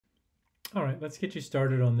All right, let's get you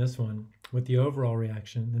started on this one with the overall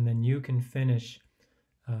reaction, and then you can finish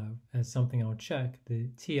as something I'll check, the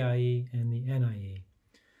TIE and the NIE.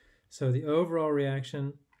 So the overall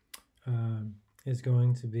reaction is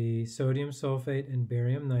going to be sodium sulfate and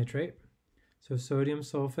barium nitrate. So sodium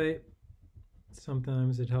sulfate,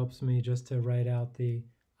 sometimes it helps me just to write out the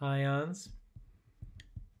ions,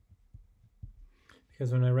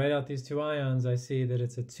 because when I write out these two ions, I see that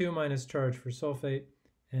it's a 2- charge for sulfate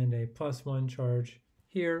and a +1 charge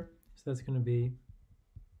here. So that's going to be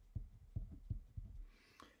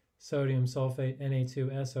sodium sulfate,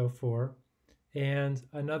 Na2SO4. And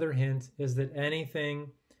another hint is that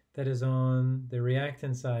anything that is on the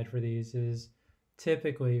reactant side for these is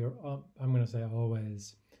typically, or I'm going to say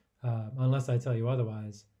always, unless I tell you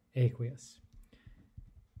otherwise, aqueous.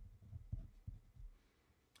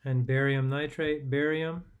 And barium nitrate,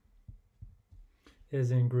 barium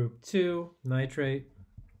is in group 2, nitrate,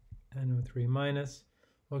 NO3-.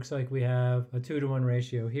 Looks like we have a 2-to-1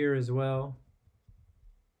 ratio here as well,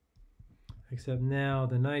 except now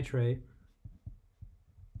the nitrate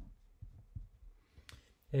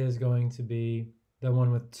is going to be the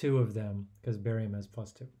one with 2 of them, because barium has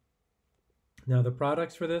 +2. Now the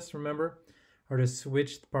products for this, remember, are to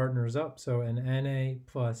switch the partners up. So an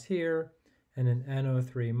Na+ here and an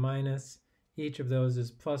NO3-. Each of those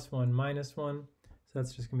is +1, -1. So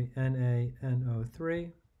that's just going to be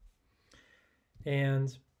NaNO3.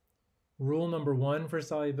 And rule number 1 for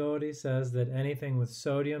solubility says that anything with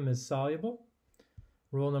sodium is soluble.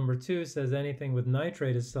 Rule number 2 says anything with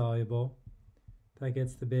nitrate is soluble. That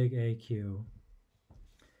gets the big AQ.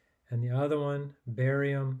 And the other one,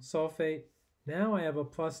 barium sulfate, now I have a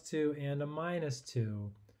 +2 and a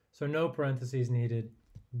 -2. So no parentheses needed,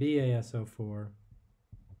 BaSO4.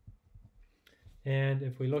 And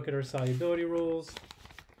if we look at our solubility rules,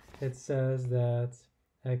 it says that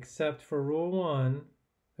except for rule 1,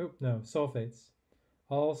 sulfates.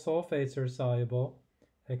 All sulfates are soluble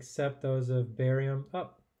except those of barium.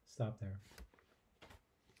 Stop there.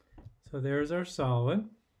 So there's our solid.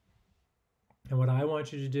 And what I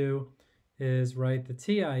want you to do is write the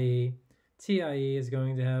TIE. TIE is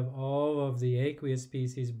going to have all of the aqueous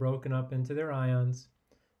species broken up into their ions,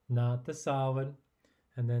 not the solid,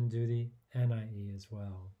 and then do the NIE as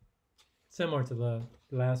well. Similar to the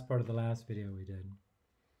last part of the last video we did.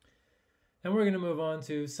 And we're going to move on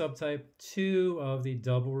to subtype 2 of the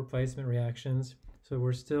double replacement reactions. So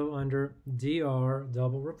we're still under DR,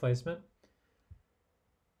 double replacement.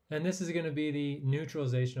 And this is going to be the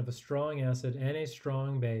neutralization of a strong acid and a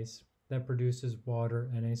strong base that produces water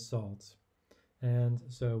and a salt. And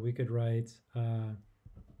so we could write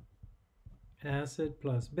acid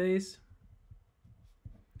plus base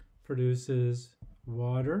produces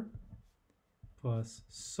water plus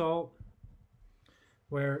salt,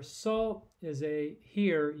 where salt is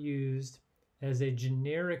here used as a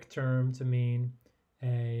generic term to mean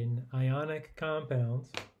an ionic compound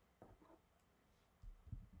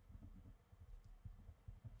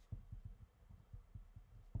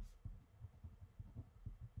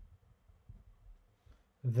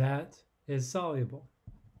that is soluble.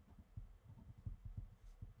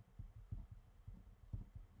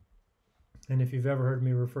 And if you've ever heard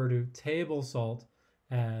me refer to table salt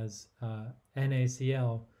as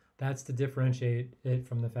NaCl, that's to differentiate it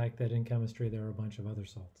from the fact that in chemistry there are a bunch of other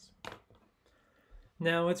salts.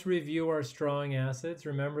 Now let's review our strong acids.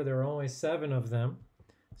 Remember, there are only 7 of them.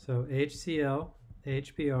 So HCl,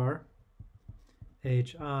 HBr,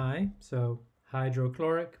 HI, so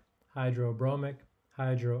hydrochloric, hydrobromic,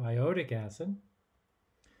 hydroiodic acid,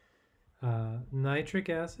 nitric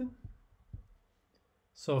acid,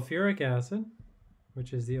 sulfuric acid,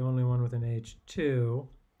 which is the only one with an H2,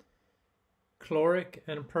 chloric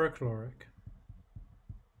and perchloric.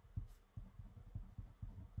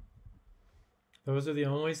 Those are the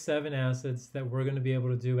only 7 acids that we're going to be able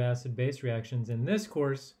to do acid-base reactions in this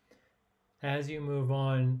course. As you move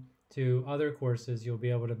on to other courses, you'll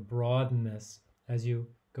be able to broaden this as you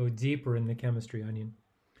go deeper in the chemistry onion.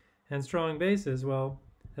 And strong bases, well,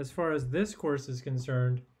 as far as this course is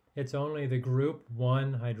concerned, it's only the group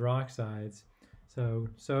 1 hydroxides. So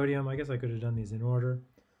sodium, I guess I could have done these in order,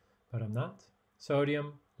 but I'm not.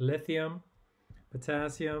 Sodium, lithium,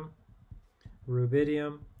 potassium,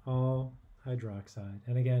 rubidium, all hydroxide.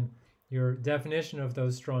 And again, your definition of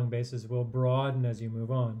those strong bases will broaden as you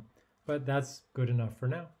move on, but that's good enough for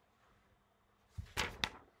now.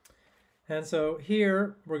 And so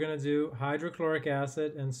here we're going to do hydrochloric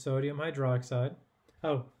acid and sodium hydroxide.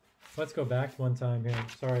 Oh, let's go back one time here.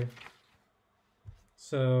 Sorry.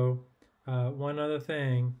 So one other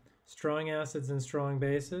thing, strong acids and strong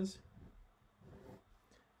bases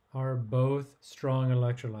are both strong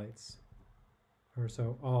electrolytes, or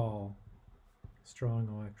so all strong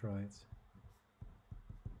electrolytes.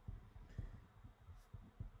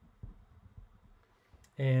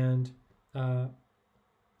 And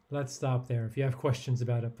let's stop there. If you have questions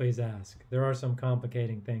about it, please ask. There are some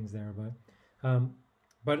complicating things there,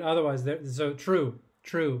 but otherwise, so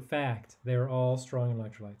true fact, they're all strong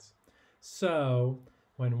electrolytes. So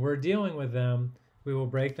when we're dealing with them, we will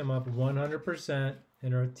break them up 100%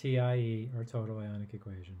 in our TIE, or total ionic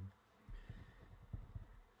equation.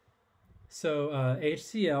 So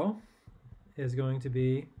HCl is going to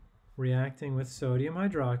be reacting with sodium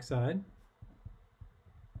hydroxide.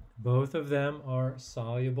 Both of them are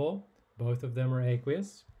soluble, both of them are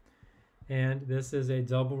aqueous, and this is a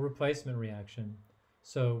double replacement reaction.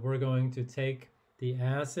 So we're going to take the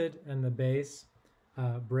acid and the base,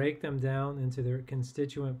 break them down into their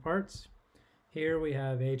constituent parts. Here we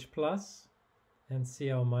have H plus and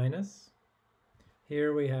Cl minus.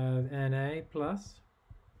 Here we have Na plus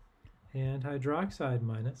and hydroxide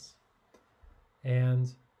minus.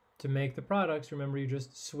 And to make the products, remember you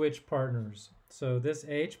just switch partners. So this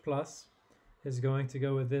H plus is going to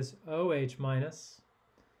go with this OH minus.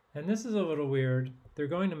 And this is a little weird. They're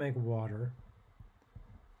going to make water,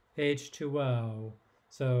 H2O.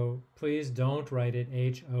 So please don't write it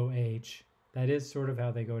HOH. That is sort of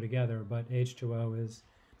how they go together, but H2O is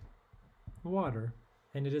water,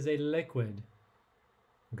 and it is a liquid.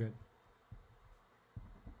 Good.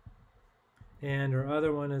 And our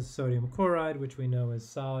other one is sodium chloride, which we know is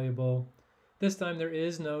soluble. This time there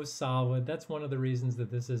is no solid. That's one of the reasons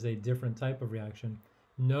that this is a different type of reaction.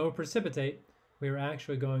 No precipitate. We are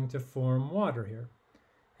actually going to form water here.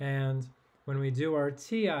 And when we do our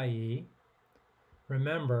TIE,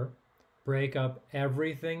 remember, break up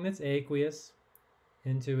everything that's aqueous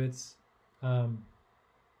into its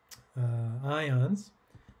ions.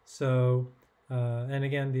 So, and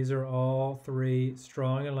again, these are all three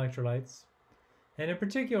strong electrolytes. And in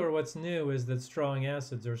particular, what's new is that strong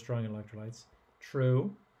acids are strong electrolytes.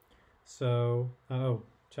 True. So,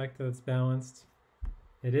 check that it's balanced.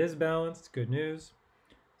 It is balanced, good news.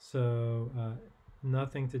 So,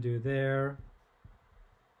 nothing to do there.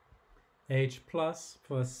 H plus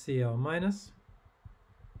Cl minus.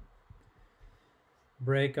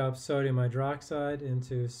 Break up sodium hydroxide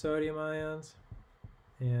into sodium ions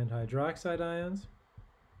and hydroxide ions.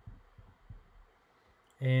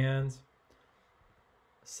 And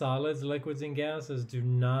solids, liquids, and gases do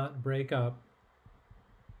not break up.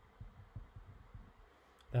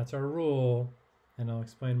 That's our rule, and I'll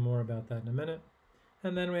explain more about that in a minute.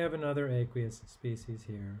 And then we have another aqueous species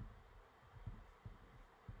here.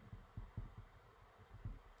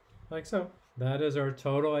 Like so. That is our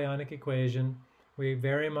total ionic equation. We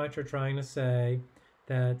very much are trying to say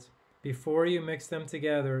that before you mix them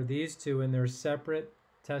together, these two in their separate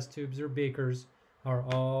test tubes or beakers are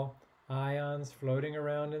all ions floating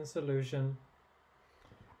around in solution,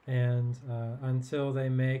 and until they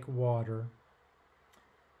make water.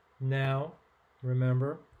 Now,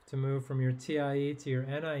 remember, to move from your TIE to your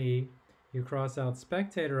NIE, you cross out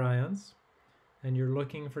spectator ions, and you're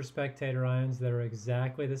looking for spectator ions that are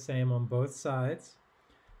exactly the same on both sides.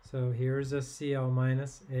 So here's a Cl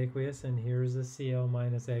minus aqueous, and here's a Cl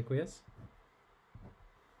minus aqueous.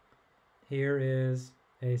 Here is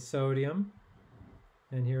a sodium,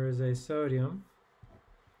 and here is a sodium.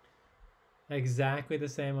 Exactly the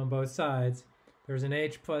same on both sides. There's an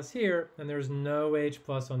H plus here, and there's no H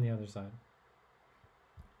plus on the other side.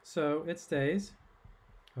 So it stays.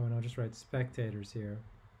 Oh, and I'll just write spectators here.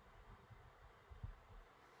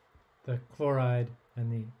 The chloride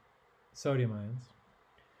and the sodium ions.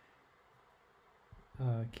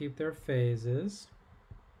 Keep their phases.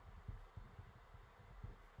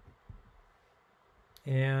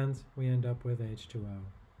 And we end up with H2O.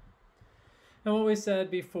 And what we said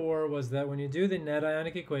before was that when you do the net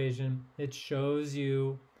ionic equation, it shows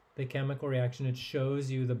you the chemical reaction. It shows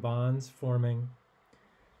you the bonds forming.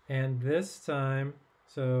 And this time,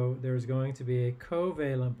 so there's going to be a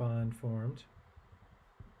covalent bond formed.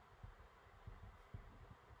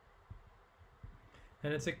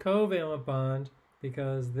 And it's a covalent bond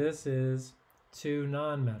because this is two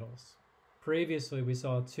nonmetals. Previously, we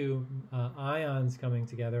saw two ions coming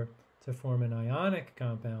together to form an ionic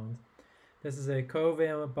compound. This is a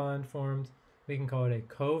covalent bond formed. We can call it a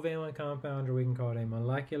covalent compound, or we can call it a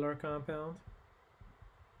molecular compound.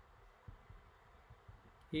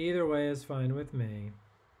 Either way is fine with me.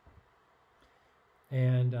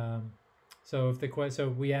 And so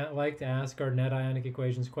we like to ask our net ionic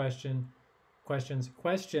equations question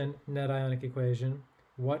net ionic equation.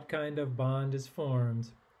 What kind of bond is formed?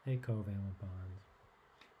 A covalent bond.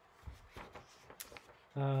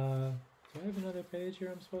 Do I have another page here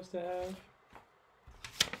I'm supposed to have?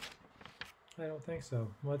 I don't think so.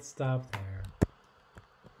 Let's stop there.